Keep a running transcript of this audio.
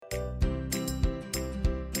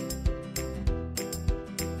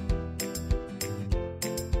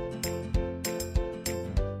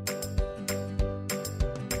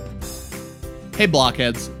Hey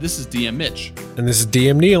Blockheads, this is DM Mitch. And this is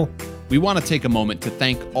DM Neil. We want to take a moment to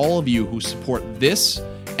thank all of you who support this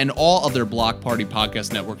and all other Block Party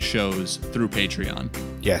Podcast Network shows through Patreon.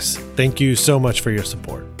 Yes, thank you so much for your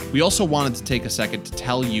support. We also wanted to take a second to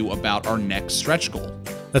tell you about our next stretch goal.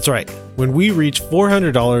 That's right. When we reach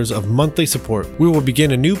 $400 of monthly support, we will begin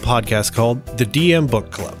a new podcast called The DM Book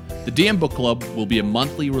Club. The DM Book Club will be a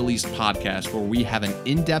monthly released podcast where we have an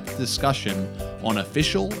in-depth discussion on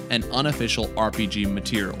official and unofficial RPG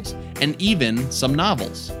materials, and even some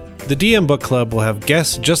novels. The DM Book Club will have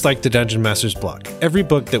guests just like the Dungeon Master's blog. Every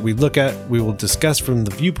book that we look at, we will discuss from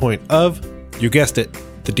the viewpoint of, you guessed it,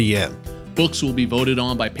 the DM. Books will be voted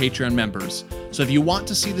on by Patreon members, so if you want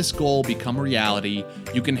to see this goal become a reality,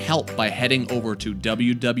 you can help by heading over to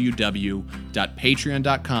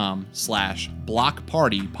www.patreon.com/Block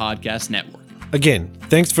Party Podcast Network. Again,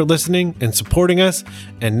 thanks for listening and supporting us,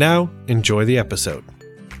 and now enjoy the episode.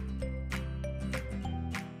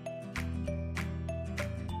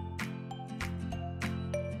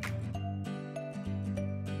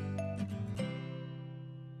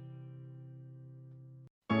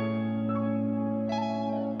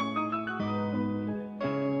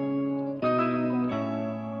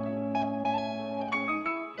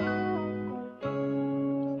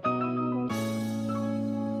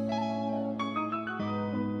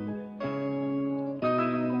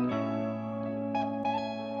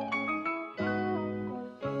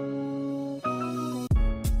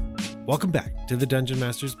 Welcome back to the Dungeon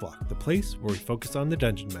Master's Block, the place where we focus on the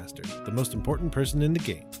Dungeon Master, the most important person in the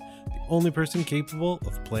game, the only person capable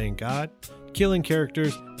of playing God, killing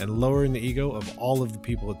characters, and lowering the ego of all of the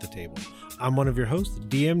people at the table. I'm one of your hosts,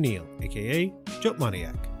 DM Neil, aka Joke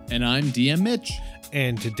Maniac. And I'm DM Mitch.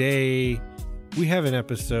 And today we have an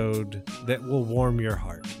episode that will warm your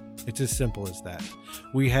heart. It's as simple as that.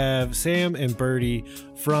 We have Sam and Birdie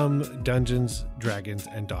from Dungeons, Dragons,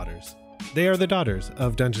 and Daughters. They are the daughters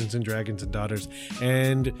of Dungeons & Dragons and Daughters,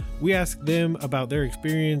 and we asked them about their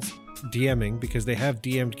experience DMing because they have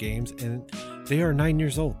DM'd games, and they are 9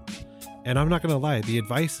 years old. And I'm not going to lie, the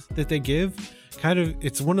advice that they give,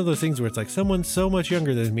 it's one of those things where it's like someone so much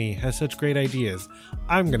younger than me has such great ideas.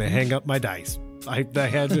 I'm going to hang up my dice. I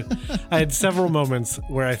had several moments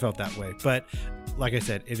where I felt that way, but like I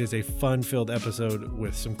said, it is a fun-filled episode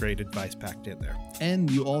with some great advice packed in there.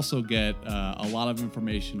 And you also get a lot of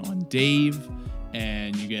information on Dave,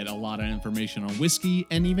 and you get a lot of information on Whiskey,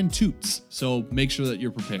 and even Toots. So make sure that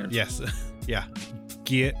you're prepared. Yes. Yeah.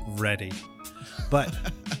 Get ready. But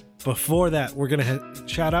before that, we're going to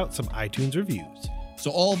shout out some iTunes reviews.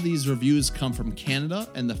 So all of these reviews come from Canada,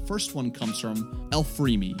 and the first one comes from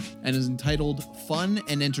Elfremi and is entitled Fun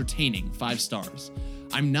and Entertaining, 5 stars.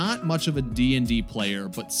 I'm not much of a D&D player,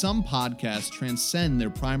 but some podcasts transcend their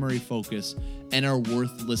primary focus and are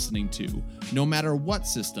worth listening to, no matter what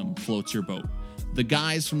system floats your boat. The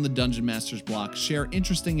guys from the Dungeon Master's Block share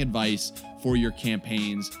interesting advice for your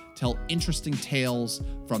campaigns, tell interesting tales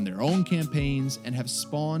from their own campaigns, and have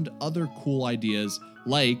spawned other cool ideas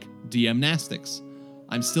like DMnastics.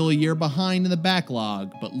 I'm still a year behind in the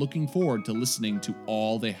backlog, but looking forward to listening to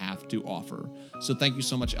all they have to offer. So thank you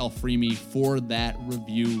so much, Elfremi, for that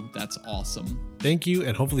review. That's awesome. Thank you,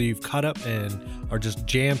 and hopefully you've caught up and are just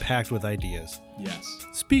jam-packed with ideas. Yes.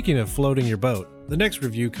 Speaking of floating your boat, the next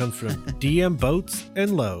review comes from DM Boats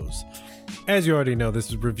and Lows. As you already know,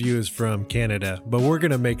 this review is from Canada, but we're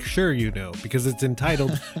going to make sure you know because it's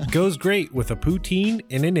entitled Goes Great with a Poutine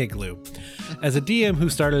in an Igloo. As a DM who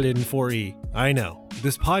started in 4E, I know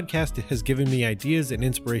this podcast has given me ideas and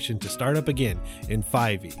inspiration to start up again in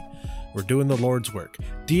 5E. We're doing the Lord's work.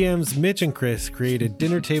 DMs Mitch and Chris create a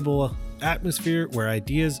dinner table atmosphere where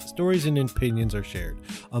ideas, stories, and opinions are shared.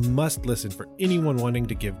 A must listen for anyone wanting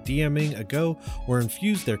to give DMing a go or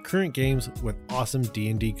infuse their current games with awesome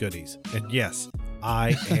D&D goodies. And yes,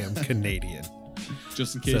 I am Canadian.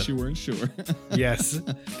 Just in case you weren't sure. Yes.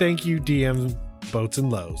 Thank you, DM Boats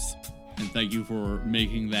and Lows. And thank you for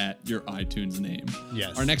making that your iTunes name.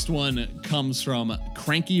 Yes. Our next one comes from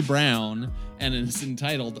Cranky Brown and is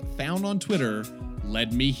entitled Found on Twitter,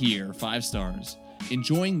 Led Me Here, 5 stars.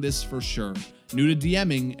 Enjoying this for sure. New to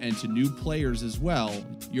DMing and to new players as well,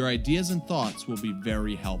 your ideas and thoughts will be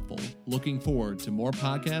very helpful. Looking forward to more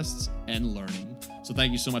podcasts and learning. So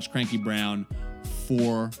thank you so much, Cranky Brown,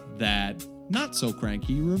 for that not so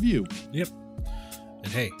cranky review. Yep.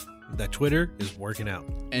 And hey, that Twitter is working out.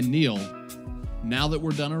 And Neil, now that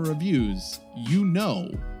we're done our reviews, you know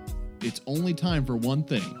it's only time for one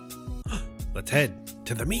thing. Let's head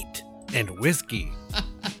to the meat and whiskey.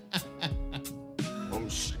 I'm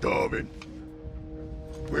starving.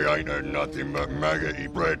 We ain't had nothing but maggoty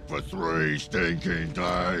bread for 3 stinking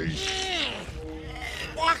days.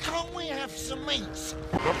 some meats.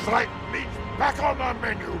 Looks like meat's back on the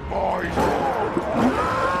menu, boys.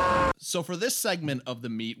 So for this segment of The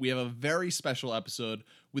Meat, we have a very special episode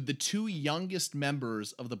with the two youngest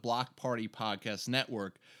members of the Block Party Podcast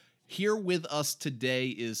Network. Here with us today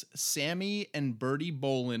is Sammy and Bertie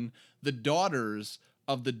Bolin, the daughters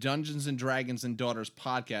of the Dungeons and Dragons and Daughters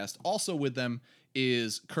podcast. Also with them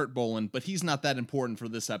is Kurt Bolin, but he's not that important for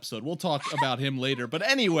this episode. We'll talk about him later. But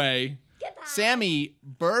anyway, Sammy,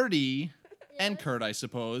 Bertie, and Kurt, I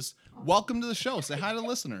suppose, welcome to the show. Say hi to the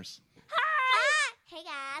listeners. Hi! Hey,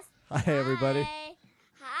 guys. Hi, everybody.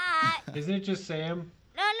 Hi. Isn't it just Sam?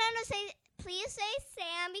 No. Please say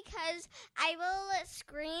Sam because I will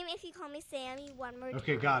scream if you call me Sammy one more time.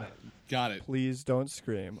 Okay, got it. Got it. Please don't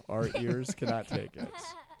scream. Our ears cannot take it.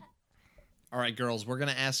 All right, girls, we're going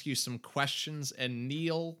to ask you some questions, and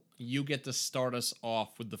Neil, you get to start us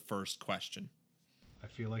off with the first question. I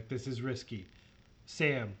feel like this is risky.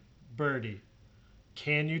 Sam, Bertie,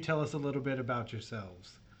 can you tell us a little bit about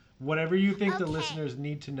yourselves? Whatever you think the Okay. listeners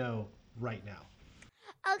need to know right now.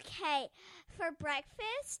 Okay, for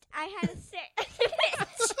breakfast, I had a sandwich.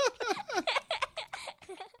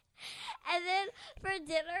 And then for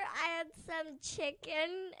dinner, I had some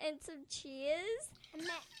chicken and some cheese.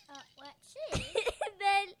 What cheese? And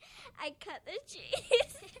then I cut the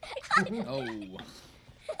cheese. Oh.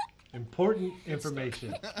 Important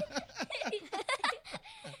information.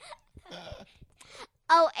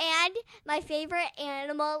 Oh, and my favorite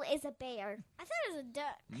animal is a bear. I thought it was a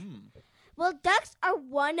duck. Well, ducks are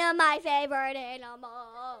one of my favorite animals.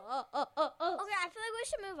 Okay, I feel like we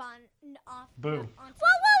should move on. Boom.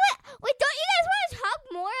 Wait, don't you guys want to talk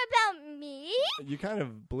more about me? You kind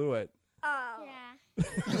of blew it. Oh.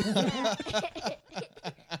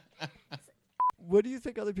 What do you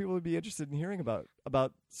think other people would be interested in hearing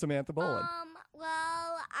about Samantha Bolin?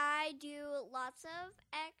 Well, I do lots of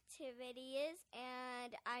activities,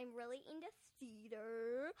 and I'm really into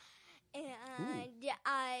theater, and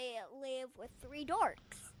I live with 3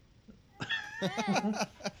 dorks.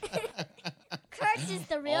 Kurt is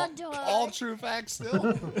the real dork. All true facts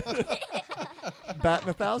still. Batting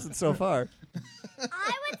 1,000 so far.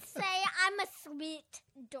 I would say I'm a sweet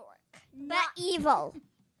dork, but evil.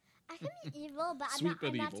 I can be evil, but Sweet but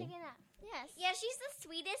I'm not evil. taking that. Yes. Yeah, she's the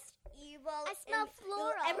sweetest evil I smell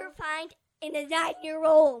floral. you'll ever find in a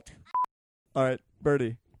 9-year-old. All right,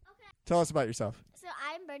 Bertie. Tell us about yourself. So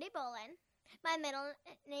I'm Bertie Bolin. My middle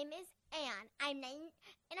name is Anne. I'm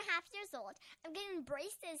 9.5 years old. I'm getting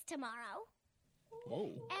braces tomorrow.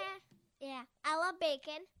 Whoa. Yeah, I love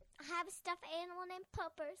bacon. I have a stuffed animal named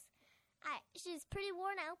Puppers. She's pretty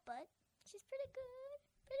worn out, but she's pretty good.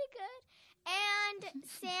 Pretty good. And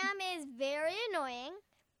Sam is very annoying.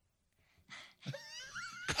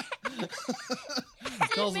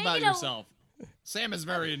 Tell us about yourself. Sam is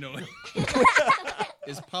very annoying.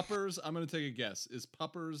 Is Puppers, I'm going to take a guess. Is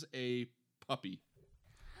Puppers a puppy?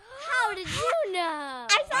 How did you know?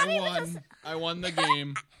 I won the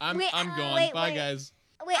game. I'm gone. wait, Bye, wait. guys.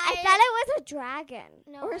 Wait, I thought it was a dragon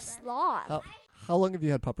or a wasn't. sloth. How long have you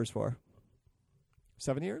had puppers for?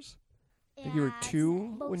 7 years? I think you were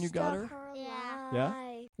 2 when you got her? Yeah?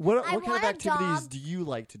 What I kind of want a activities dog. do you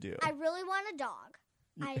like to do? I really want a dog.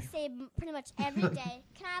 I say pretty much every day,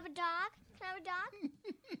 can I have a dog? Can I have a dog?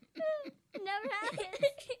 Never had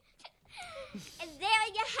it. And there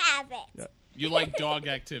you have it. Yeah. You like dog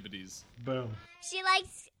activities. Boom. She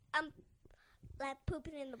likes like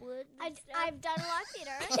pooping in the woods. I've done a lot of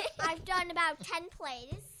theater. I've done about 10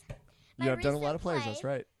 plays. You have done a lot of plays, that's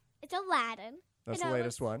right. It's Aladdin. That's And the I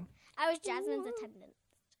latest one. I was Jasmine's attendant.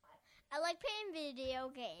 I like playing video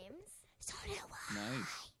games. So do I.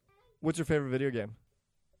 Nice. What's your favorite video game?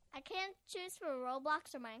 I can't choose for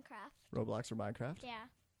Roblox or Minecraft. Roblox or Minecraft? Yeah.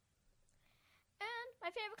 And my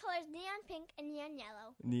favorite color is neon pink and neon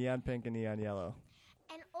yellow. Neon pink and neon yellow.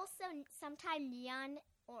 And also sometimes neon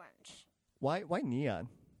orange. Why neon?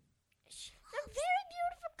 They're very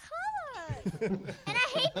beautiful colors. And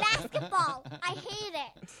I hate basketball. I hate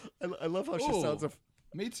it. I love how she Ooh. sounds.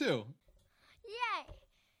 Me too. Yeah.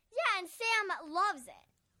 Yeah, and Sam loves it.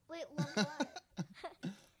 Wait, loves what?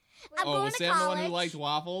 I'm Oh, going was to Sam college. the one who liked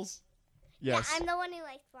waffles? Yes. Yeah, I'm the one who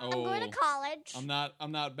likes waffles. I'm going Oh. to college.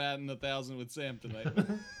 I'm not batting 1,000 with Sam tonight.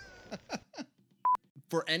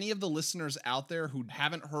 For any of the listeners out there who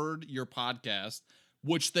haven't heard your podcast,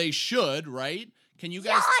 which they should, right? Can you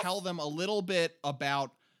guys tell them a little bit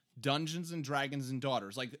about Dungeons and Dragons and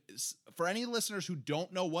Daughters? Like, for any listeners who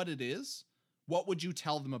don't know what it is, what would you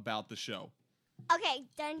tell them about the show? Okay,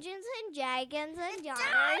 Dungeons and Dragons and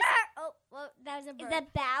Daughters. Oh, well, that was a bird. It's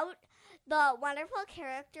about the wonderful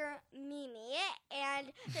character Mimi and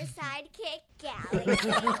her sidekick Galaxy.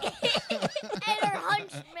 And her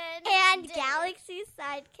hunchman. And Dave. Galaxy's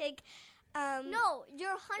sidekick. No,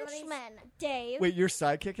 your hunchman. Dave. Wait, your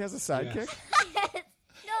sidekick has a sidekick? Yes.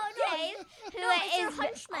 No, Dave. Who is your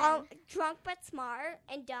hunchman. Drunk but smart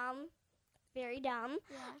and dumb. Very dumb.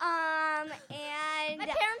 Yeah. And my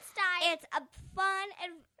parents died.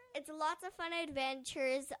 It's lots of fun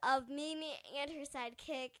adventures of Mimi and her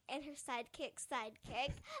sidekick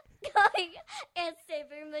going and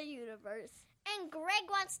saving the universe. And Greg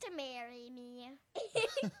wants to marry me.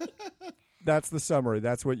 That's the summary.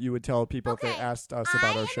 That's what you would tell people if they asked us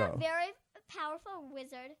about our show. I am a very powerful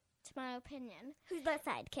wizard, to my opinion. Who's the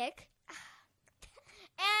sidekick?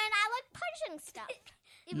 And I like punching stuff,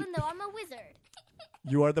 even though I'm a wizard.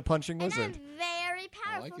 You are the punching wizard. And I'm very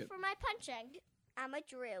powerful for my punching. I'm a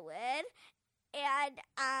druid, and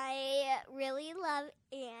I really love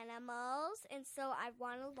animals, and so I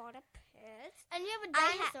want a lot of pets. And you have a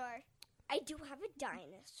dinosaur. I do have a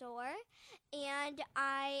dinosaur, and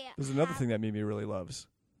There's another thing that Mimi really loves.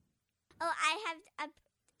 Oh, I have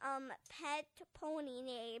a pet pony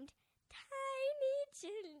named Tiny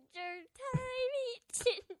Ginger,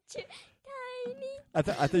 Tiny. I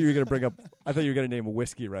thought you were gonna bring up. I thought you were gonna name a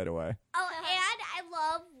whiskey right away. Oh,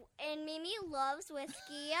 and Mimi loves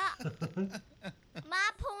whiskey. My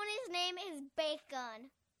pony's name is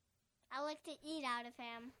Bacon. I like to eat out of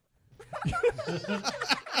him.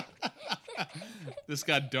 This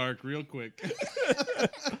got dark real quick.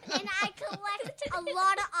 And I collect a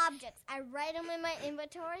lot of objects. I write them in my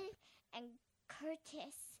inventory, and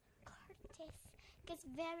Curtis gets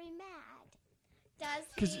very mad. Does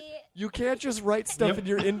he? You can't just write stuff in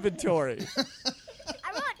your inventory.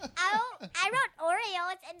 I wrote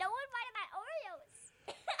Oreos, and no one wanted my Oreos.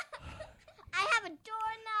 I have a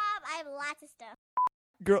doorknob. I have lots of stuff.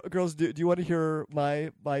 Girls, do you want to hear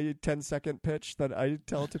my 10-second pitch that I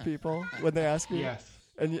tell to people when they ask me? Yes.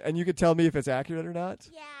 And you can tell me if it's accurate or not?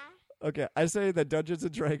 Yeah. Okay, I say that Dungeons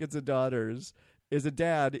 & Dragons and Daughters is a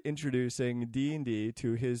dad introducing D&D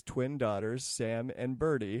to his twin daughters, Sam and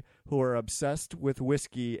Birdie, who are obsessed with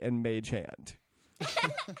whiskey and Mage Hand.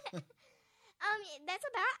 That's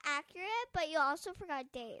about accurate, but you also forgot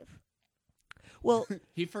Dave. Well,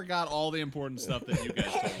 he forgot all the important stuff that you guys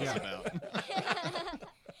told us about.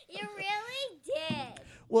 You really did.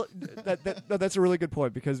 Well, that's a really good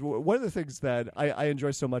point, because one of the things that I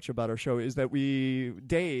enjoy so much about our show is that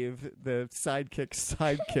Dave, the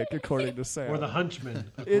sidekick, according to Sam. Or the hunchman,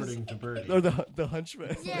 according to Birdie. Or the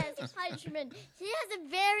hunchman. Yes, hunchman. He has a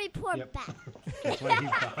very poor back. That's why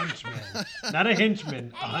he's the hunchman. Not a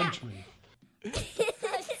henchman, a hunchman.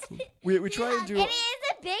 We try and do... And he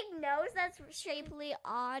has a big nose that's shapely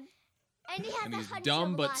odd. And he has and a he's hunch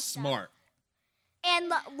dumb of but Lhasa. smart. And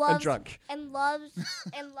loves... And drunk. And loves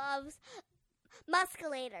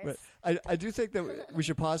musculators. Right. I do think that we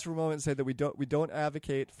should pause for a moment and say that we don't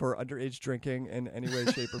advocate for underage drinking in any way,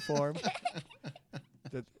 shape, or form.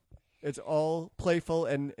 That it's all playful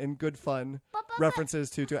and good fun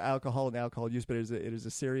references to alcohol and alcohol use, but it is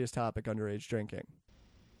a serious topic, underage drinking.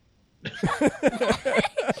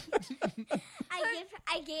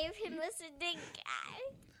 I gave him this stink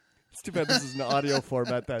eye. It's too bad this is an audio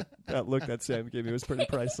format. That look that Sam gave me was pretty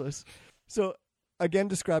priceless. So, again,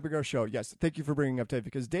 describing our show. Yes, thank you for bringing up Dave,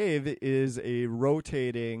 because Dave is a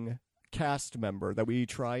rotating cast member that we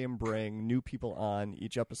try and bring new people on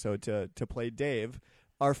each episode to play Dave,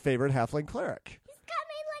 our favorite halfling cleric. He's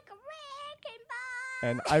coming like a wrecking ball.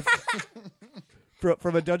 And I've...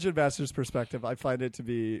 From a Dungeon Master's perspective, I find it to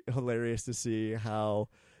be hilarious to see how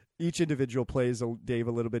each individual plays Dave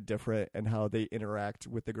a little bit different, and how they interact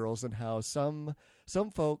with the girls, and how some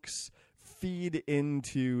folks feed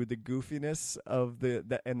into the goofiness of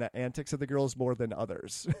the antics of the girls more than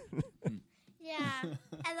others. Yeah, and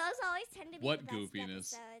those always tend to be What the best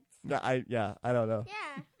goofiness? episodes. I don't know.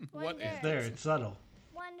 Yeah. What Wonder. It's there. It's subtle.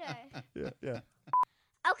 Wonder. Yeah.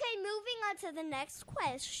 Okay, moving on to the next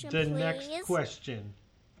question, The please. next question.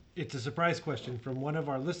 It's a surprise question from one of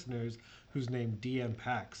our listeners who's named DM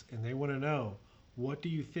Pax, and they want to know, what do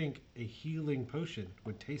you think a healing potion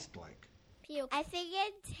would taste like? Puke. I think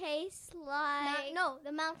it tastes like... No,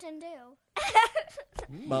 the Mountain Dew.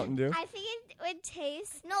 Mountain Dew? I think it would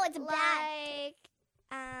taste... No, it's like...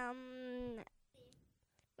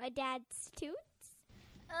 my dad's toots.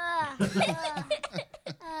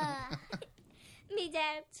 Me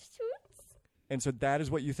dad's toots. And so that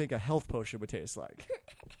is what you think a health potion would taste like?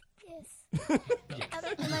 Yes. My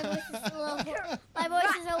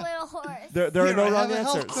voice is a little hoarse. There are no wrong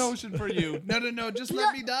answers. Health potion for you. No, just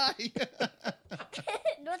let me die.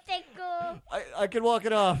 No, No, thank you. I can walk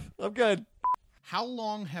it off. I'm good. How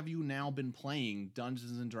long have you now been playing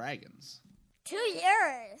Dungeons and Dragons? 2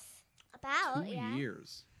 years. About, 2 yeah.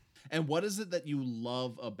 years. And what is it that you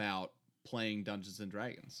love about playing Dungeons and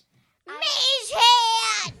Dragons? Mage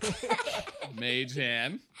hand! Mage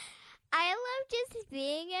hand. I love just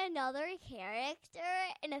being another character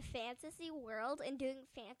in a fantasy world and doing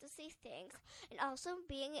fantasy things, and also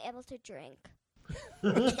being able to drink.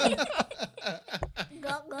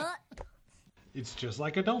 Gut, gut. It's just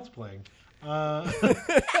like adults playing. We're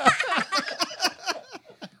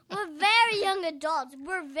very young adults.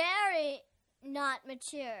 We're very not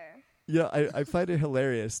mature. Yeah, I find it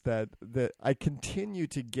hilarious that I continue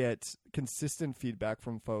to get consistent feedback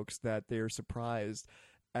from folks that they are surprised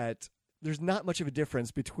at there's not much of a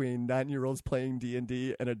difference between 9-year-olds playing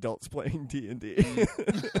D&D and adults playing D&D.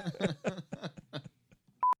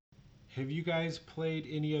 Have you guys played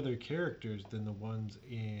any other characters than the ones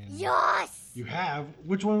in... Yes! You have?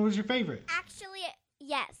 Which one was your favorite? Actually,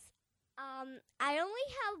 yes. I only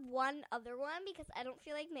have one other one because I don't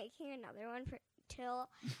feel like making another one till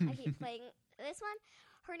I keep playing this one.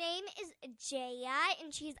 Her name is Jaya,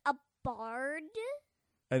 and she's a bard.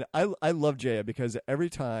 And I love Jaya because every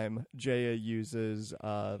time Jaya uses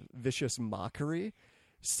vicious mockery,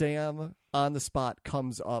 Sam on the spot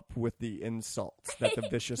comes up with the insults that the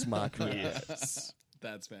vicious mockery is.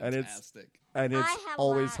 That's And fantastic. And it's I have a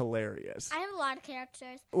always lot. hilarious. I have a lot of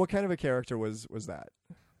characters. What kind of a character was that?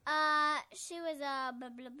 She was a blah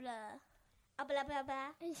blah blah. A blah blah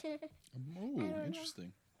blah. Oh,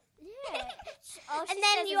 interesting. Yeah. And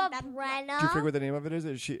then you have Brenna. Do you figure what the name of it is?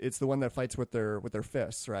 It's the one that fights with their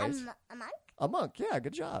fists, right? A monk. A monk. Yeah,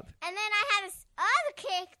 good job. And then I had this other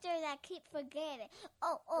character that I keep forgetting.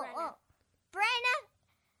 Oh. Brenna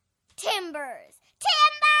Timbers.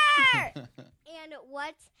 Timber! And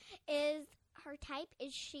what is her type?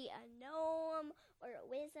 Is she a gnome or a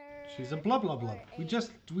wizard? She's a blah blah blah. We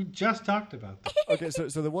just talked about that. Okay, so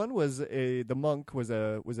the one was the monk was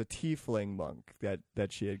a tiefling monk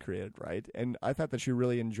that she had created, right? And I thought that she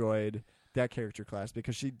really enjoyed that character class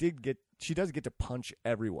because she does get to punch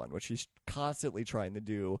everyone, which she's constantly trying to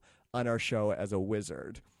do on our show as a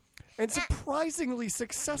wizard. And surprisingly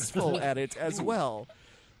successful at it as well.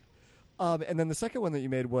 And then the second one that you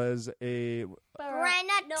made was a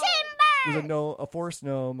Brenna Timber! a forest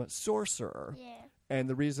gnome sorcerer. Yeah. And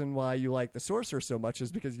the reason why you like the sorcerer so much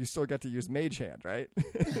is because you still get to use mage hand, right?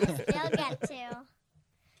 Still get to.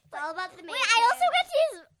 It's all about the mage hand. I also get to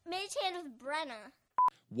use mage hand with Brenna.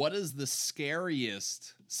 What is the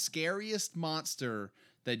scariest monster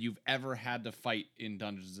that you've ever had to fight in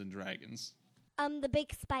Dungeons and Dragons? The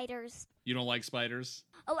big spiders. You don't like spiders?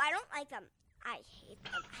 Oh, I don't like them. I hate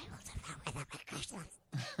them. I will devour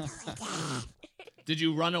them. Did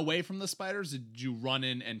you run away from the spiders? Or did you run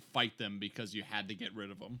in and fight them because you had to get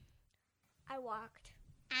rid of them? I walked.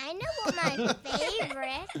 I know what my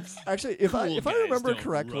favorite. Actually, if I Cool remember guys don't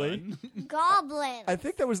correctly, run. Goblin. I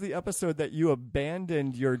think that was the episode that you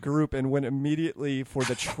abandoned your group and went immediately for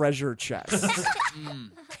the treasure chest.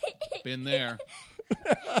 Been there.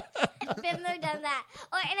 Been there, done that.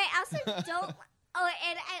 Oh, and I also don't. Oh,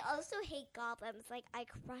 and I also hate goblins. Like, I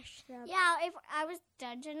crush them. Yeah, if I was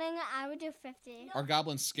dungeoning, I would do 50. Are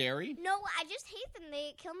goblins scary? No, I just hate them.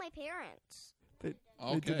 They kill my parents.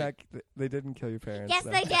 They didn't kill your parents. Yes,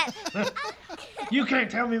 though. they did. You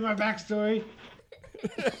can't tell me my backstory.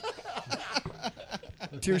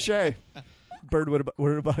 Touche. Bird, what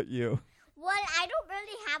about you? Well, I don't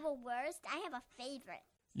really have a worst. I have a favorite.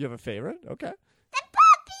 You have a favorite? Okay. The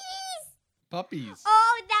puppies! Puppies.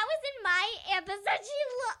 Oh, that was in my episode.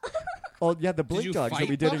 Oh, yeah, the Did blink you dogs that fight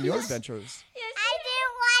we did in your puppies? adventures. I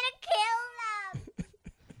didn't want to kill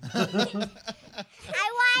them.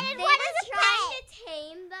 I wanted one as a pet. Trying to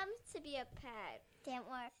tame them to be a pet. Didn't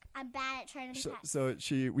work. I'm bad at trying to be pets. So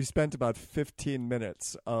we spent about 15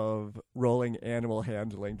 minutes of rolling animal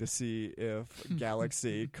handling to see if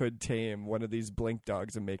Galaxy could tame one of these blink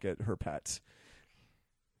dogs and make it her pet.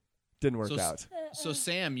 Didn't work out. So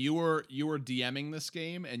Sam, you were DMing this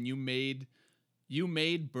game and you made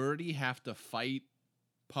Birdie have to fight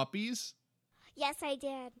puppies? Yes, I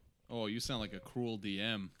did. Oh, you sound like a cruel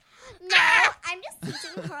DM. No, I'm just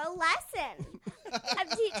teaching her a lesson. I'm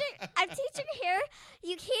teaching her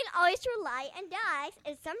you can't always rely on dice,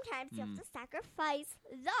 and sometimes you have to sacrifice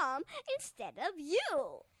them instead of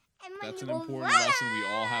you. And when That's an you important run- lesson we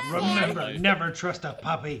all have to learn in Remember, life. never trust a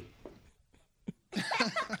puppy.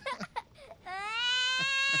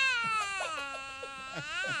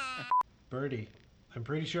 Birdie, I'm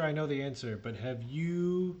pretty sure I know the answer, but have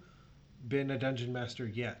you been a dungeon master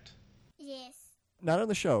yet? Yes. Not on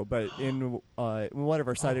the show, but in one of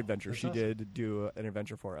our side adventures, she did do an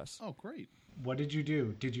adventure for us. Oh, great. What did you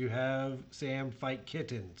do? Did you have Sam fight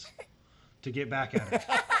kittens to get back at her?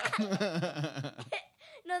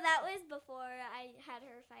 No, that was before I had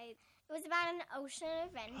her fight. It was about an ocean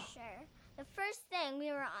adventure. The first thing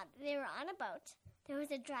they were on a boat. There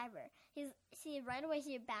was a driver. Right away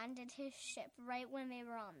he abandoned his ship right when they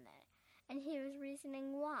were on there. And he was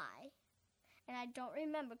reasoning why. And I don't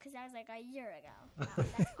remember because that was like a year ago.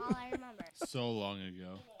 That's all I remember. So long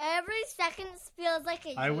ago. Every second feels like a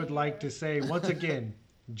year. I would like to say, once again,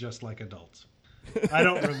 just like adults. I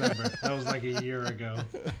don't remember. That was like a year ago.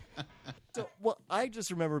 So, well, I just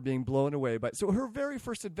remember being blown away by. So her very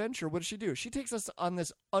first adventure, what does she do? She takes us on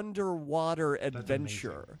this underwater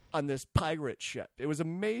adventure on this pirate ship. It was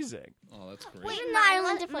amazing. Oh, that's great. Wait, Mine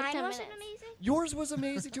mine wasn't wasn't amazing? Yours was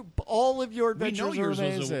amazing too. All of your We adventures know yours were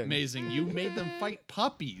was amazing. amazing. You made them fight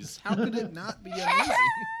puppies. How could it not be amazing?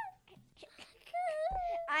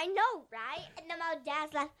 I know, right? And then my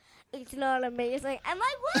dad's like, it's not amazing. I'm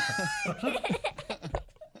like, what?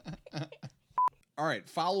 All right,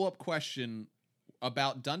 follow-up question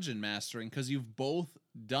about dungeon mastering, because you've both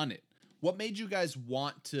done it. What made you guys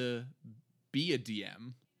want to be a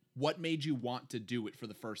DM? What made you want to do it for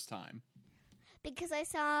the first time? Because I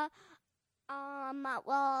saw, I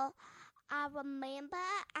remember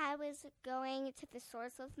I was going to the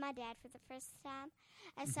source with my dad for the first time.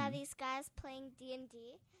 I saw these guys playing D&D.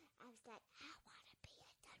 I was like, I want to be a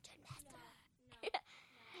dungeon master.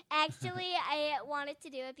 Actually, I wanted to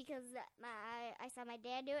do it because I saw my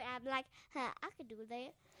dad do it, and I'm like, I could do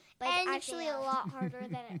that. But And it's you actually failed. a lot harder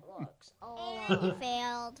than it looks. And you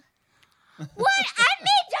failed. What? I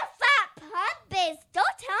made you fat puppies.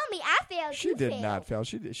 Don't tell me I failed. She You did failed. not fail.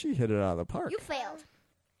 She hit it out of the park. You failed.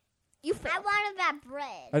 You failed. I wanted that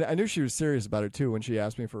bread. I knew she was serious about it too when she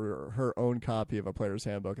asked me for her own copy of a player's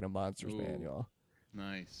handbook and a monster's Ooh. manual.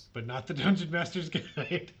 Nice. But not the Dungeon Master's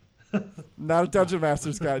Guide. Not a Dungeon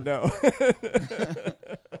Master's Guide, no.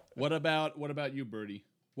 What about you, Birdie?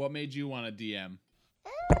 What made you want to DM?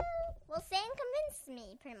 Well, Sam convinced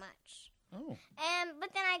me pretty much. Oh.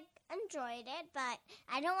 But then I enjoyed it, but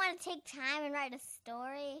I don't want to take time and write a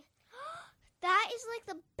story. That is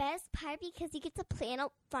like the best part because you get to plan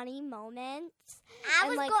out funny moments I and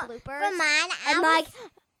was like go- bloopers. For mine, and like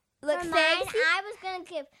look for mine, fancy. I was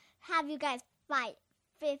gonna have you guys fight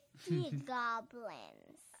 50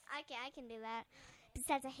 goblins. Okay, I can do that.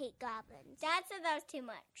 Besides, I hate goblins. Dad said that was too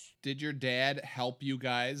much. Did your dad help you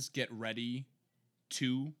guys get ready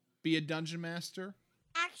to be a dungeon master?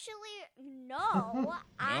 Actually, no.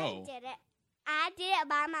 I No. did it. I did it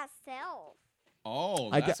by myself.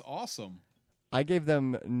 Oh, I that's awesome. I gave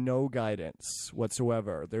them no guidance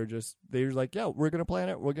whatsoever. They're like, yeah, we're gonna plan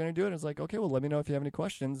it, we're gonna do it. And it's like, okay, well, let me know if you have any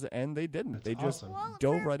questions, and they didn't. That's they just awesome. Well,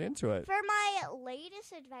 dove right into it. For my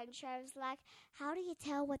latest adventure, I was like, how do you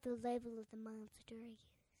tell what the level of the monster is?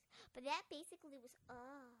 But that basically was,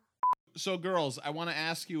 So, girls, I want to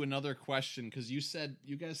ask you another question because you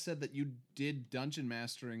guys said that you did dungeon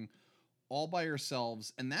mastering all by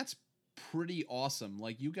yourselves, and that's pretty awesome.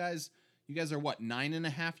 Like you guys are what,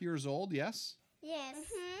 9.5 years old? Yes. Yes.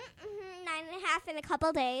 9.5 in a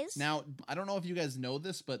couple days. Now, I don't know if you guys know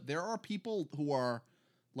this, but there are people who are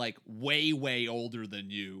like way, way older than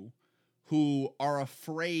you who are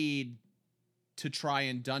afraid to try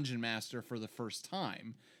and dungeon master for the first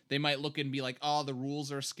time. They might look and be like, oh, the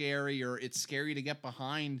rules are scary, or it's scary to get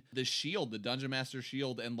behind the shield, the dungeon master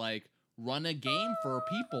shield, and like run a game for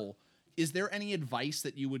people. Is there any advice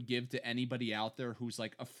that you would give to anybody out there who's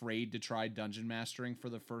like afraid to try dungeon mastering for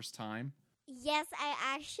the first time? Yes, I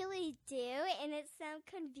actually do, and it's some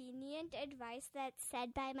convenient advice that's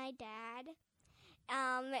said by my dad.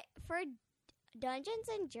 For Dungeons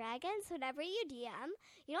and Dragons, whenever you DM,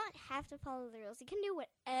 you don't have to follow the rules. You can do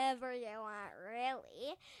whatever you want,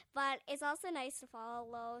 really. But it's also nice to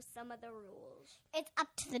follow some of the rules. It's up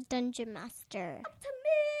to the dungeon master. Up to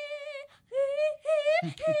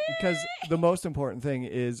me! Because the most important thing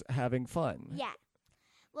is having fun. Yeah.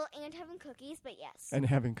 Well, and having cookies, but yes. And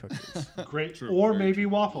having cookies. Great. True, Or very maybe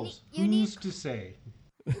waffles. You need- Who's to say?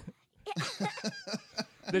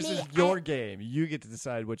 This is your game. You get to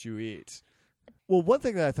decide what you eat. Well, one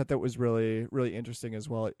thing that I thought that was really, really interesting as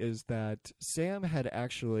well is that Sam had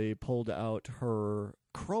actually pulled out her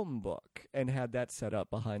Chromebook and had that set up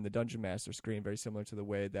behind the Dungeon Master screen, very similar to the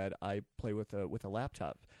way that I play with a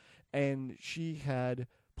laptop. And she had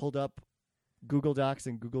pulled up Google Docs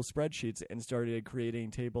and Google Spreadsheets and started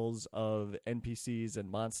creating tables of NPCs and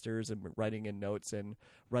monsters and writing in notes and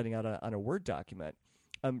writing out on a Word document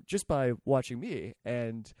just by watching me.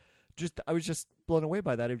 And I was just blown away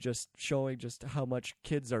by that, of just showing just how much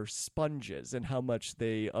kids are sponges and how much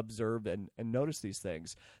they observe and notice these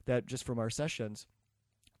things, that just from our sessions,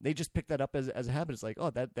 they just pick that up as a habit. It's like, oh,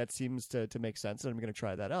 that seems to make sense, and I'm going to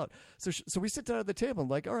try that out. So we sit down at the table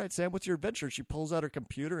and like, all right, Sam, what's your adventure? She pulls out her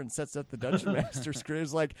computer and sets up the Dungeon Master screen.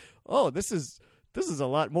 It's like, oh, this is a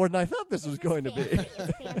lot more than I thought this was going to be.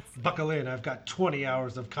 Buckle in. I've got 20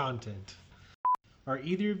 hours of content. Are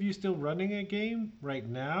either of you still running a game right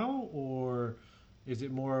now, or is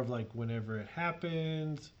it more of like whenever it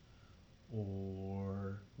happens,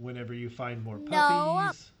 or whenever you find more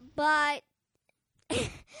puppies?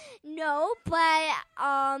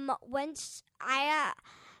 Once I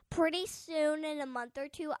pretty soon in a month or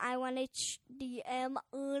two, I want to DM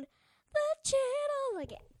on the channel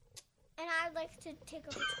again, and I'd like to take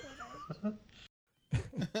over Twitter.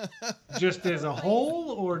 Just as a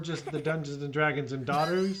whole, or just the Dungeons and Dragons and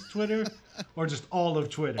Daughters Twitter, or just all of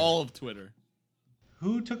Twitter? All of Twitter.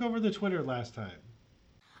 Who took over the Twitter last time?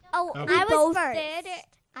 Oh, Okay. I was both first. did.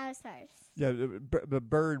 I was first. Yeah, the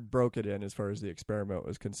Bird broke it in as far as the experiment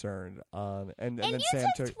was concerned. And And then you Sam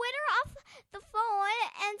took Twitter off the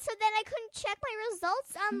phone, and so then I couldn't check my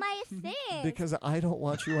results on my thing. because I don't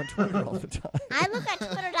want you on Twitter all the time. I look at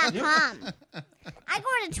twitter.com. I go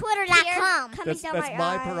to twitter.com. That's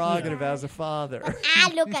my prerogative as a father.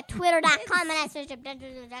 I look at twitter.com and I search up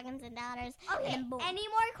Dungeons and Dragons and Daughters. Okay. And boom. Any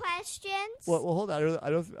more questions? Well, hold on. I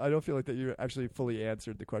don't feel like that you actually fully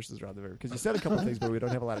answered the questions around the river, because you said a couple things, but we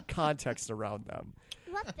don't have a lot of context around them.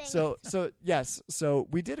 What thing? So yes, so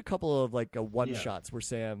we did a couple of like one shots where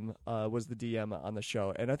Sam was the DM on the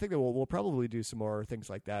show, and I think that we'll probably do some more things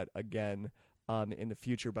like that again in the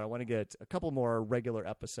future. But I want to get a couple more regular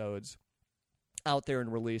episodes out there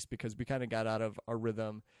and released, because we kind of got out of our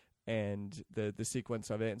rhythm and the sequence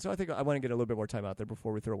of it, and so I think I want to get a little bit more time out there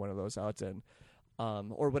before we throw one of those out. And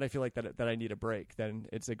or when I feel like that I need a break, then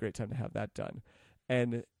it's a great time to have that done.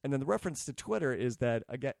 And then the reference to Twitter is that,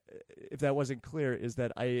 again, if that wasn't clear, is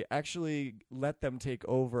that I actually let them take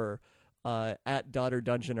over at Daughter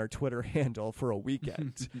Dungeon, our Twitter handle, for a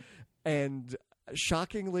weekend. And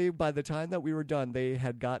shockingly, by the time that we were done, they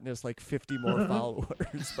had gotten us like 50 more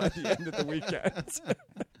followers by the end of the weekend.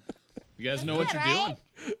 You guys know what you're Right?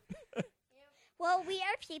 doing. Well, we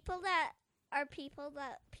are people that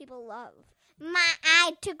people love.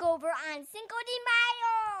 I took over on Cinco de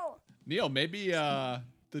Mayo. Neil, maybe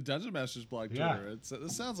the Dungeon Masters blog Yeah. Twitter.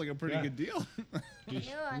 This sounds like a pretty good deal.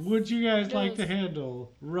 Would you guys like to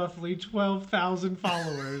handle roughly 12,000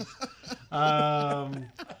 followers?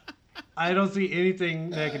 I don't see anything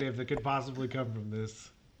negative that could possibly come from this.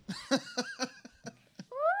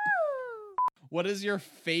 What is your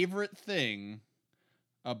favorite thing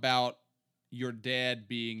about your dad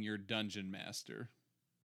being your dungeon master?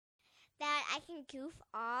 That I can goof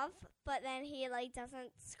off, but then he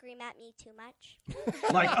doesn't scream at me too much.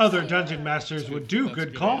 Like other dungeon masters would do. That's a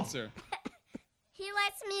Good call. answer. He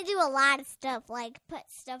lets me do a lot of stuff, like put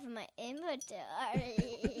stuff in my inventory.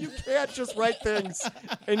 You can't just write things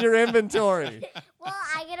in your inventory. Well,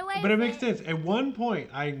 I get away But with it makes sense. At one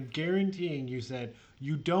point, I'm guaranteeing you said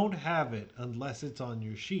you don't have it unless it's on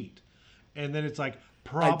your sheet. And then it's like,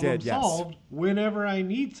 problem did, yes. solved. Whenever I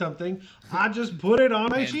need something, I just put it on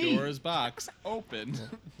my sheet. Pandora's box open.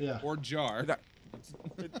 Yeah. Or jar. No.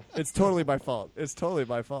 It's totally my fault. It's totally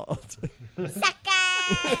my fault.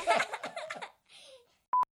 Sucker!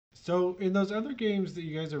 So in those other games that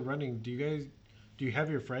you guys are running, do you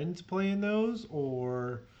have your friends playing those,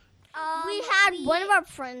 or We had one of our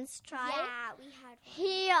friends try. Yeah, we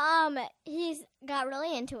had one. He's got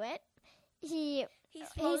really into it. He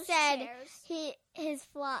throws said chairs. his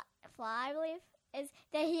flaw, I believe, is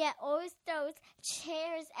that he always throws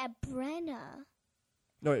chairs at Brenna.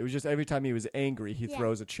 No, it was just every time he was angry, he Yeah.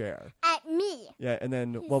 throws a chair. At me. Yeah, and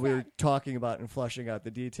then He while we were said. talking about and fleshing out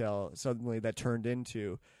the detail, suddenly that turned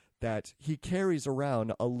into that he carries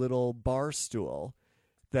around a little bar stool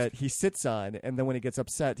that he sits on, and then when he gets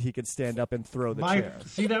upset, he can stand up and throw the chair.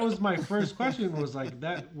 See, that was my first question. Was like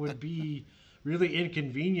that would be really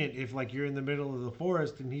inconvenient if you're in the middle of the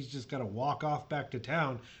forest and he's just got to walk off back to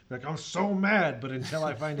town. Like, I'm so mad, but until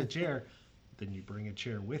I find a chair, then you bring a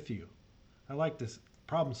chair with you. I like this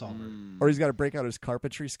problem solver. Or he's got to break out his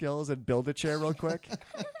carpentry skills and build a chair real quick.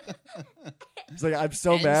 He's like, I'm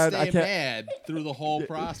so And mad, stay I can't. mad through the whole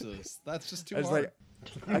process. That's just too I was hard.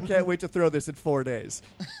 like, I can't wait to throw this in 4 days.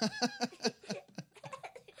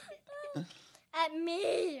 At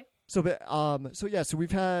me. So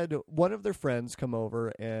we've had one of their friends come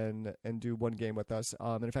over and do one game with us.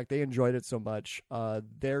 And in fact, they enjoyed it so much.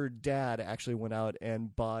 Their dad actually went out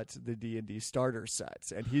and bought the D&D starter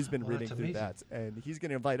sets, and he's been reading through that. And he's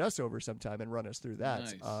going to invite us over sometime and run us through that.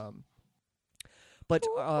 Nice.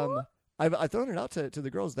 I've thrown it out to the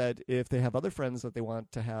girls that if they have other friends that they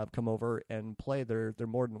want to have come over and play, they're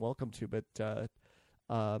more than welcome to. But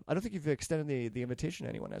I don't think you've extended the invitation to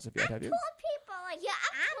anyone as of yet, have you? Told people, I've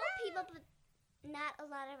told people, but not a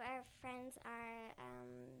lot of our friends are,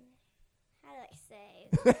 how do I say?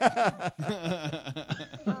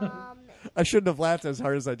 I shouldn't have laughed as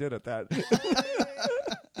hard as I did at that.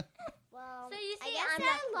 Well, So you I see, guess I'm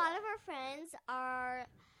that a lot of our friends are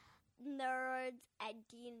nerds at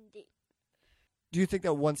D&D. Do you think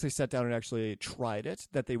that once they sat down and actually tried it,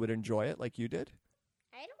 that they would enjoy it like you did?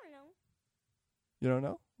 I don't know. You don't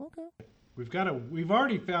know? Okay. We've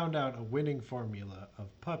already found out a winning formula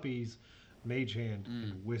of puppies, mage hand,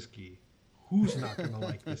 and whiskey. Who's not going to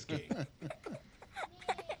like this game?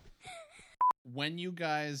 When you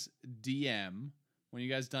guys DM, when you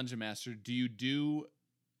guys Dungeon Master, do you do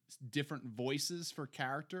different voices for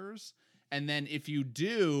characters? And then if you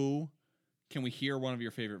do, can we hear one of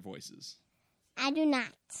your favorite voices? I do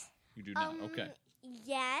not. You do not. Okay.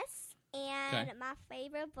 Yes, and Okay. my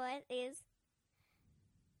favorite voice is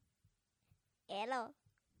hello.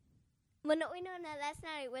 Well, no, that's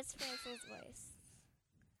not it. What's Francel's voice?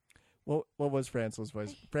 What was Francel's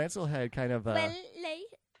voice? Francel had kind of Well,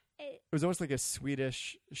 it was almost like a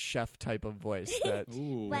Swedish chef type of voice. That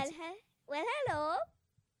Ooh.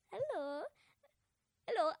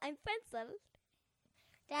 hello, I'm Francel.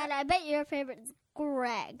 Dad, I bet your favorite is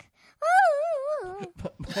Greg.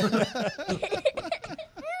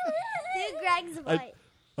 Do Greg's voice.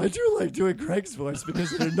 I do like doing Greg's voice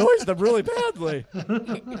because it annoys them really badly.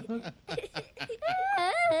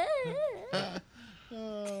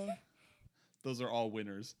 Those are all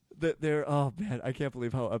winners. Oh man, I can't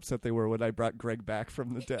believe how upset they were when I brought Greg back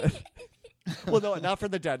from the dead. Well, no, not for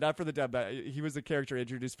the dead, but he was a character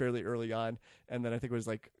introduced fairly early on, and then I think it was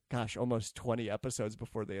almost 20 episodes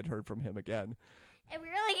before they had heard from him again. And we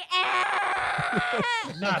were like, ah!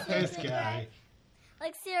 Not this guy.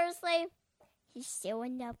 Like, seriously, he's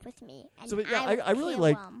showing up with me. And So, but yeah, I really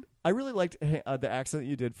liked the accent that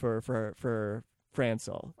you did for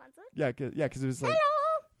Francel. Yeah, because it was like,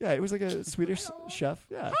 yeah, it was like a Swedish chef.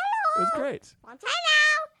 Yeah, it was great. Hello,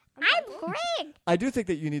 I'm Greg. I do think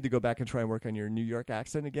that you need to go back and try and work on your New York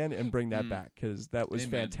accent again and bring that back because that was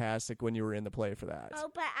Amen. fantastic when you were in the play for that. Oh,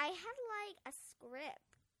 but I had a script.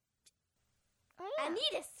 I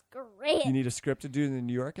need a script. You need a script to do in the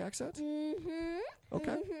New York accent? Mm-hmm.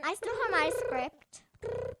 Okay. I still have my script.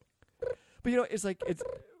 But it's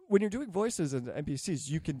when you're doing voices and NPCs,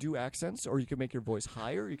 you can do accents or you can make your voice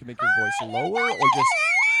higher, you can make your voice lower, or just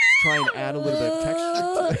try and add a little bit of texture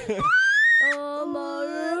to it.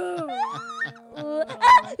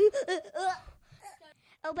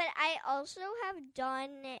 Oh, but I also have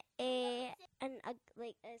done a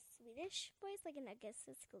Swedish voice, like an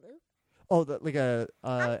Augustus Gloop. Oh, like a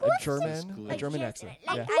German accent.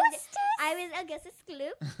 Like Yeah. I was Augustus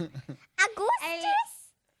Gloop. Augustus?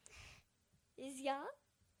 Yeah.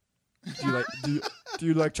 Do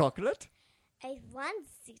you like chocolate? I want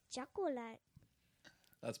the chocolate.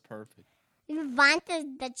 That's perfect. You want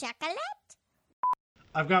the chocolate?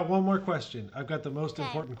 I've got one more question. I've got the most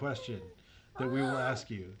important question that we will ask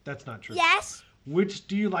you. That's not true. Yes. Which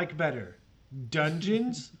do you like better,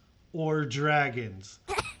 Dungeons or Dragons?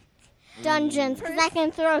 Dungeons, because I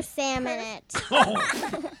can throw Sam in it. I told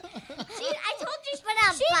you she's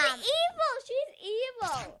evil. She's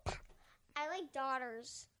evil. I like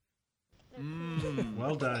daughters.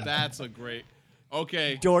 Well done. That's a great.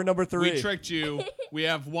 Okay. Door number 3. We tricked you. We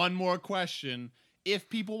have one more question. If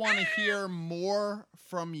people want to hear more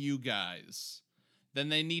from you guys, then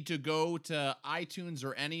they need to go to iTunes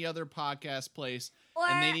or any other podcast place,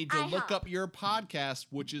 and they need to look up your podcast,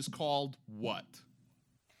 which is called what?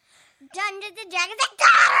 Dungeons and Dragons and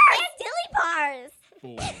Daughters! Dilly bars!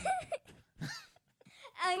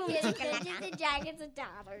 Dungeons and Dragons and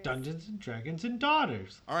Daughters. Dungeons and Dragons and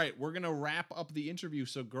Daughters. All right, we're going to wrap up the interview.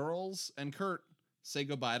 So, girls and Kurt, say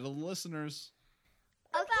goodbye to the listeners.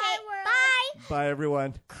 Okay, bye. Bye,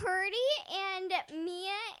 everyone. Curdy and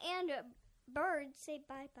Mia and Bird say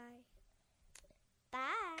bye-bye.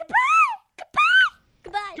 Bye.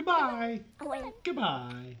 Goodbye. Goodbye. Goodbye.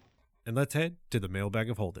 Goodbye. And let's head to the mailbag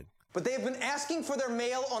of holding. But they have been asking for their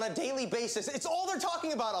mail on a daily basis. It's all they're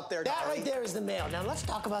talking about up there. That right there is the mail. Now let's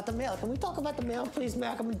talk about the mail. Can we talk about the mail, please,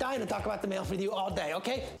 Mac? I'm dying to talk about the mail with you all day,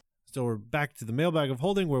 okay? So we're back to the mailbag of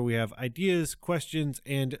holding where we have ideas, questions,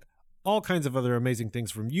 and all kinds of other amazing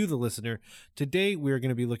things from you, the listener. Today, we're going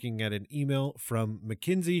to be looking at an email from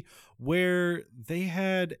Mackenzie where they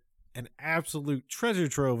had an absolute treasure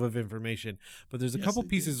trove of information, but there's a couple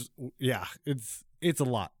pieces. Yeah, it's a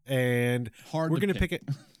lot, and we're going to pick it.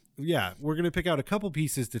 Yeah, we're going to pick out a couple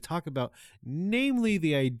pieces to talk about, namely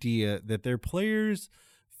the idea that their players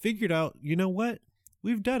figured out, you know what?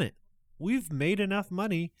 We've done it. We've made enough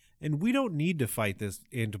money, and we don't need to fight this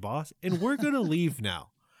end boss, and we're going to leave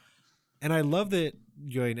now. And I love that,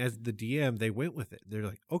 as the DM, they went with it. They're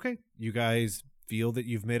like, okay, you guys feel that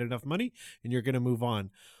you've made enough money, and you're going to move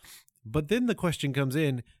on. But then the question comes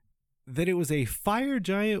in that it was a fire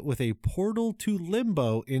giant with a portal to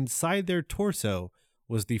limbo inside their torso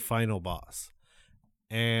was the final boss.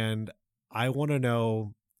 And I want to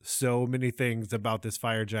know so many things about this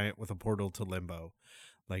fire giant with a portal to limbo.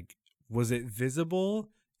 Like, was it visible?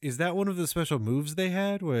 Is that one of the special moves they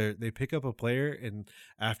had where they pick up a player and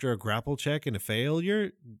after a grapple check and a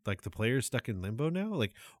failure, like the player's stuck in limbo now?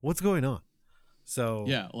 Like, what's going on? So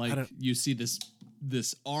yeah, like you see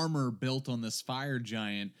this armor built on this fire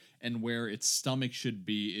giant, and where its stomach should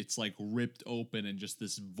be, it's like ripped open and just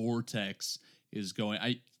this vortex is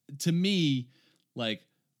going. To me, like,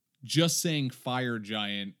 just saying fire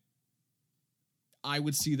giant, I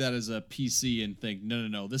would see that as a PC and think,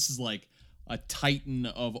 no, this is like a titan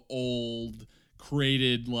of old,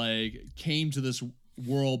 created, like, came to this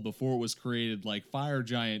world before it was created. Like, fire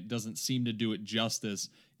giant doesn't seem to do it justice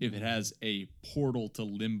if it has a portal to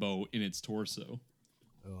limbo in its torso.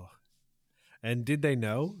 Oh. And did they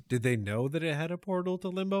know? Did they know that it had a portal to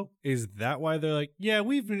limbo? Is that why they're like, yeah,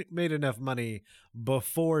 we've made enough money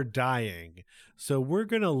before dying, so we're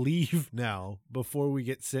going to leave now before we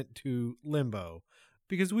get sent to limbo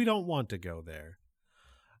because we don't want to go there?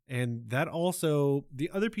 And that also, the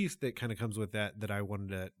other piece that kind of comes with that I wanted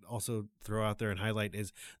to also throw out there and highlight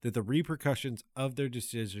is that the repercussions of their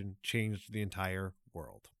decision changed the entire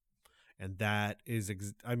world. And that is,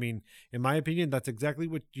 in my opinion, that's exactly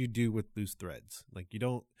what you do with loose threads. Like, you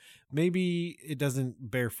don't, maybe it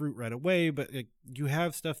doesn't bear fruit right away, but you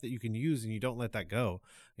have stuff that you can use and you don't let that go.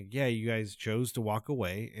 Like, yeah, you guys chose to walk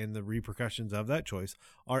away, and the repercussions of that choice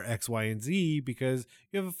are X, Y, and Z because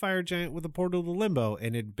you have a fire giant with a portal to limbo,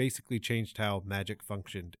 and it basically changed how magic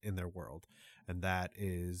functioned in their world. And that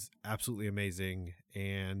is absolutely amazing.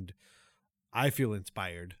 And I feel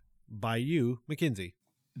inspired by you, Mackenzie.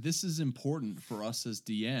 This is important for us as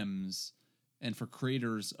DMs and for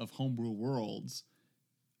creators of homebrew worlds.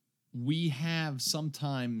 We have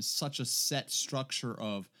sometimes such a set structure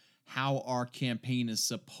of how our campaign is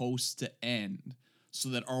supposed to end so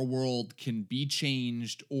that our world can be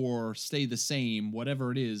changed or stay the same, whatever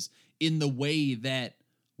it is, in the way that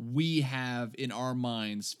we have in our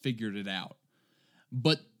minds figured it out.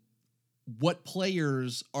 But what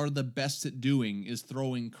players are the best at doing is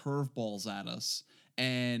throwing curveballs at us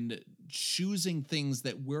and choosing things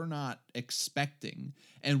that we're not expecting.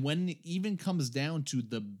 And when it even comes down to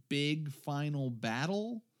the big final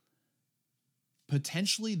battle,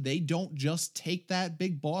 potentially they don't just take that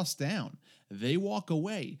big boss down. They walk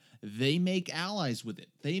away. They make allies with it.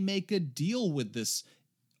 They make a deal with this.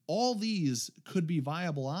 All these could be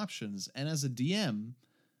viable options. And as a DM,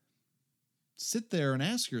 sit there and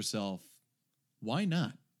ask yourself, why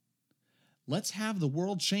not? Let's have the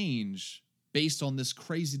world change based on this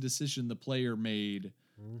crazy decision the player made.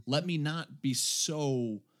 Let me not be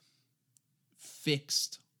so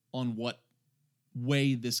fixed on what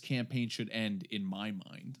way this campaign should end in my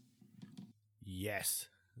mind. Yes.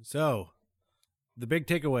 So, the big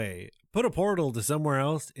takeaway, put a portal to somewhere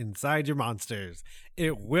else inside your monsters.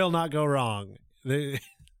 It will not go wrong.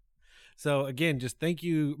 So, again, just thank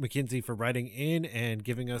you, Mackenzie, for writing in and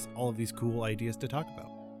giving us all of these cool ideas to talk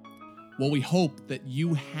about. Well, we hope that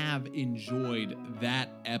you have enjoyed that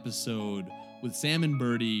episode with Sam and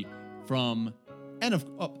Birdie from, and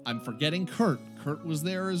I'm forgetting Kurt. Kurt was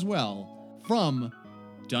there as well, from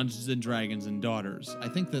Dungeons and Dragons and Daughters. I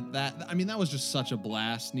think that was just such a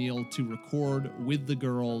blast, Neil, to record with the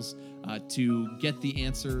girls, to get the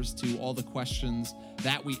answers to all the questions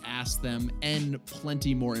that we asked them, and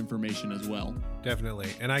plenty more information as well. Definitely.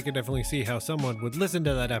 And I could definitely see how someone would listen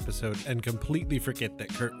to that episode and completely forget that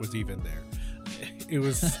Kurt was even there. It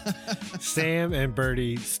was Sam and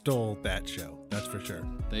Birdie stole that show. That's for sure.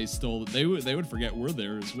 They would forget we're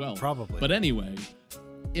there as well. Probably. But anyway,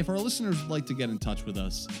 if our listeners would like to get in touch with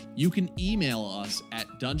us, you can email us at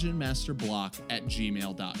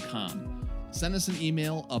dungeonmasterblock@gmail.com. Send us an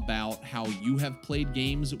email about how you have played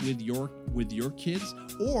games with your kids,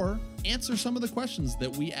 or answer some of the questions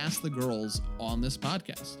that we ask the girls on this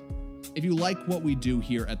podcast. If you like what we do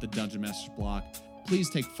here at the Dungeon Masters Block, please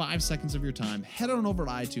take 5 seconds of your time, head on over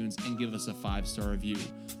to iTunes and give us a 5-star review.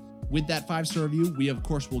 With that 5-star review, we of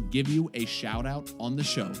course will give you a shout out on the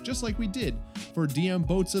show, just like we did for DM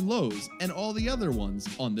Boats and Lows and all the other ones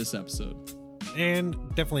on this episode. And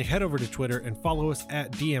definitely head over to Twitter and follow us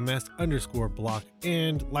at DMS_block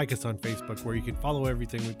and like us on Facebook, where you can follow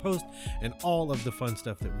everything we post and all of the fun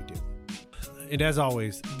stuff that we do. And as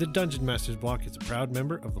always, the Dungeon Masters Block is a proud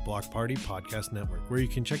member of the Block Party Podcast Network, where you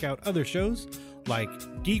can check out other shows like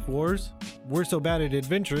Geek Wars, We're So Bad at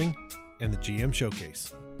Adventuring, and the GM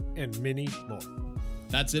Showcase, and many more.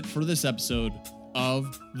 That's it for this episode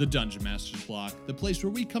of the Dungeon Masters Block, the place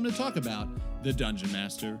where we come to talk about the Dungeon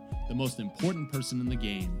Master, the most important person in the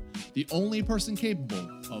game, the only person capable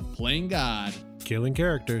of playing God, Killing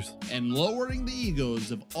characters, and lowering the egos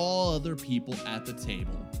of all other people at the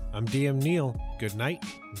table. I'm DM Neil. Good night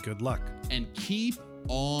and good luck. And keep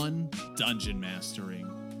on Dungeon Mastering.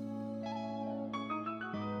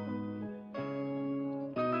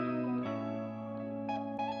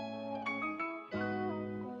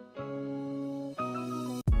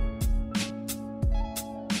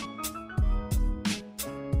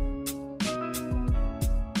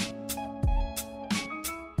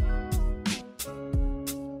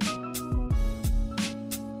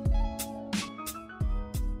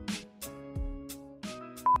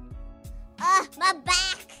 My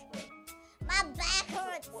back! My back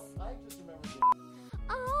hurts! I just remember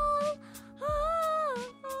Oh!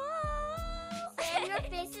 Sam, your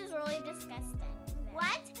face is really disgusting.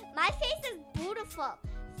 What? My face is beautiful.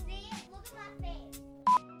 See? Look at my face.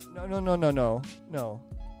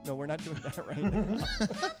 No, we're not doing that right now.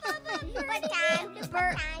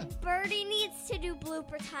 Birdie needs to do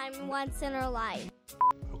blooper time once in her life.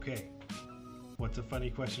 Okay. What's a funny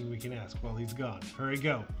question we can ask while he's gone? Hurry,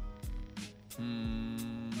 go.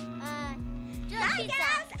 Hi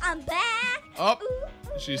guys, I'm back. Oh,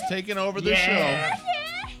 she's taking over the show. Yeah.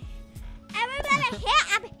 Everybody here,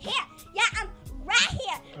 I'm here. Yeah, I'm right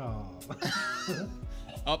here. Oh.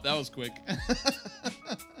 Oh, that was quick.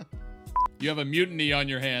 You have a mutiny on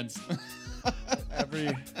your hands.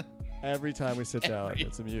 Every time we sit down,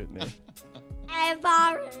 it's a mutiny.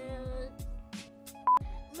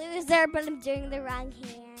 Loser, but I'm doing the wrong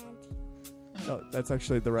hand. No, that's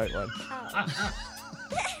actually the right one. Oh.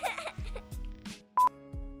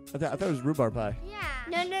 I thought it was rhubarb pie. Yeah.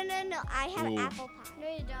 No. I have Ooh. apple pie. No,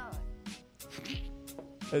 you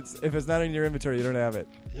don't. If it's not in your inventory, you don't have it.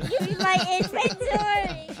 Give me my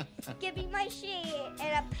inventory. Give me my sheet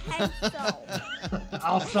and a pencil.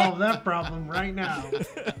 I'll solve that problem right now.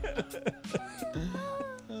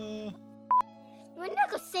 You want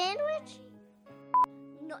like a sandwich?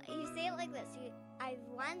 No, you say it like this. I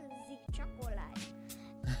want the chocolate.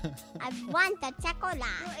 I want the chocolate. No,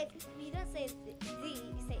 you don't say Z.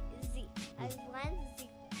 You say Z. I want the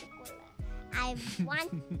chocolate. I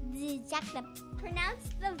want the chocolate. Pronounce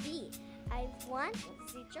the V. I want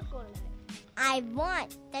the chocolate. I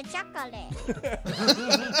want the chocolate.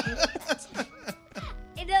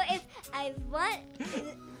 You know, it's I want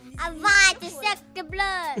to suck the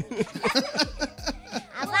blood.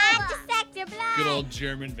 I want to suck the blood. Good old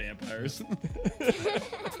German vampires.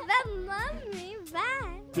 The mummy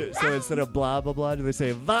van. So instead of blah, blah, blah, do they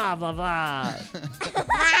say va, va, va?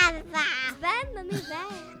 Van, mummy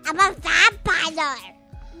van. I'm a vampire.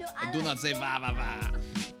 No, Do not say va va va.